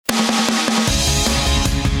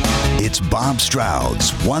Bob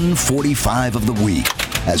Stroud's 145 of the week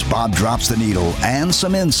as Bob drops the needle and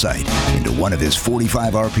some insight into one of his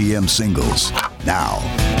 45 RPM singles. Now,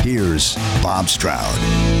 here's Bob Stroud.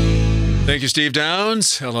 Thank you, Steve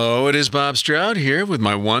Downs. Hello, it is Bob Stroud here with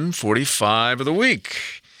my 145 of the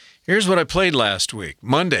week. Here's what I played last week.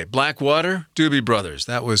 Monday, Blackwater, Doobie Brothers.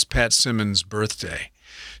 That was Pat Simmons' birthday.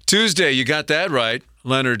 Tuesday, you got that right,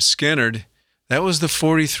 Lynyrd Skynyrd. That was the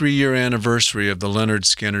 43-year anniversary of the Lynyrd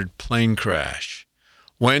Skynyrd plane crash.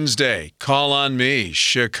 Wednesday, Call on Me,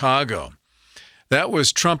 Chicago. That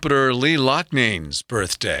was trumpeter Lee Lochnane's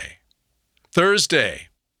birthday. Thursday,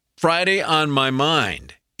 Friday on My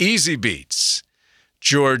Mind, Easy Beats.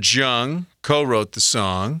 George Young co-wrote the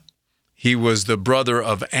song. He was the brother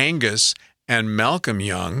of Angus and Malcolm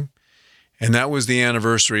Young, and that was the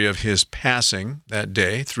anniversary of his passing that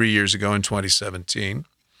day, 3 years ago in 2017.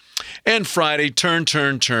 And Friday, Turn,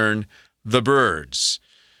 Turn, Turn, The Byrds.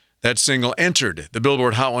 That single entered the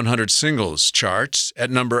Billboard Hot 100 Singles charts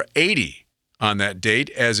at number 80 on that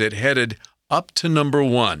date as it headed up to number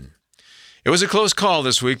 1. It was a close call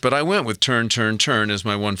this week, but I went with Turn, Turn, Turn as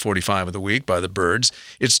my 145 of the week by the Byrds.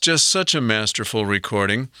 It's just such a masterful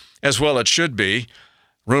recording, as well it should be.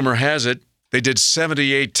 Rumor has it, they did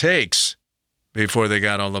 78 takes before they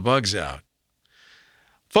got all the bugs out.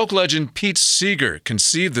 Folk legend Pete Seeger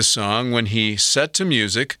conceived the song when he set to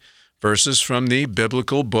music verses from the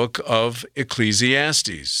biblical book of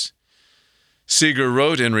Ecclesiastes. Seeger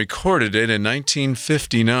wrote and recorded it in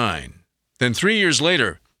 1959. Then 3 years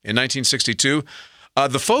later, in 1962,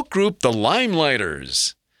 the folk group The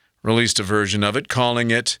Limelighters released a version of it,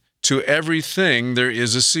 calling it To Everything There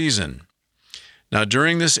Is a Season. Now,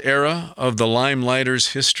 during this era of The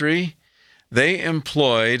Limelighters' history, they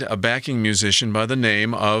employed a backing musician by the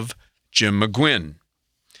name of Jim McGuinn.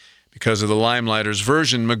 Because of the Limelighters'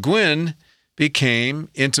 version, McGuinn became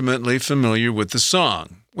intimately familiar with the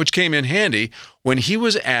song, which came in handy when he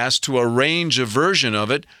was asked to arrange a version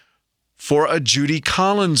of it for a Judy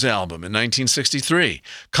Collins album in 1963.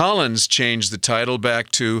 Collins changed the title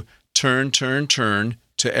back to Turn, Turn, Turn,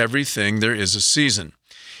 To Everything There Is a Season.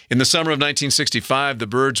 In the summer of 1965, the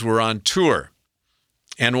Byrds were on tour.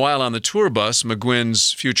 And while on the tour bus,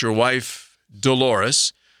 McGuinn's future wife,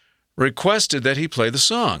 Dolores, requested that he play the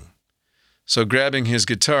song. So grabbing his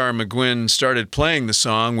guitar, McGuinn started playing the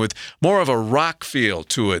song with more of a rock feel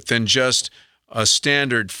to it than just a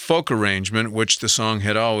standard folk arrangement, which the song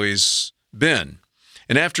had always been.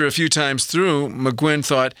 And after a few times through, McGuinn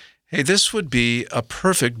thought, hey, this would be a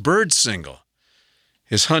perfect Byrds single.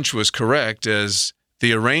 His hunch was correct, as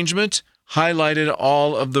the arrangement highlighted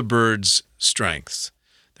all of the Byrds' strengths.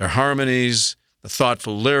 Their harmonies, the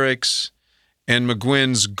thoughtful lyrics, and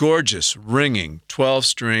McGuinn's gorgeous, ringing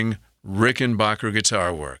 12-string Rickenbacker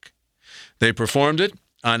guitar work. They performed it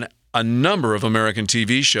on a number of American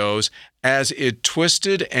TV shows as it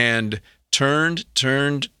twisted and turned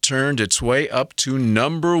its way up to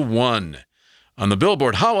number 1 on the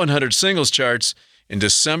Billboard Hot 100 Singles charts in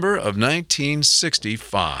December of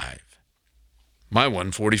 1965. My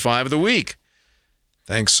 145 of the week.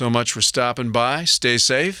 Thanks so much for stopping by. Stay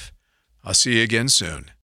safe. I'll see you again soon.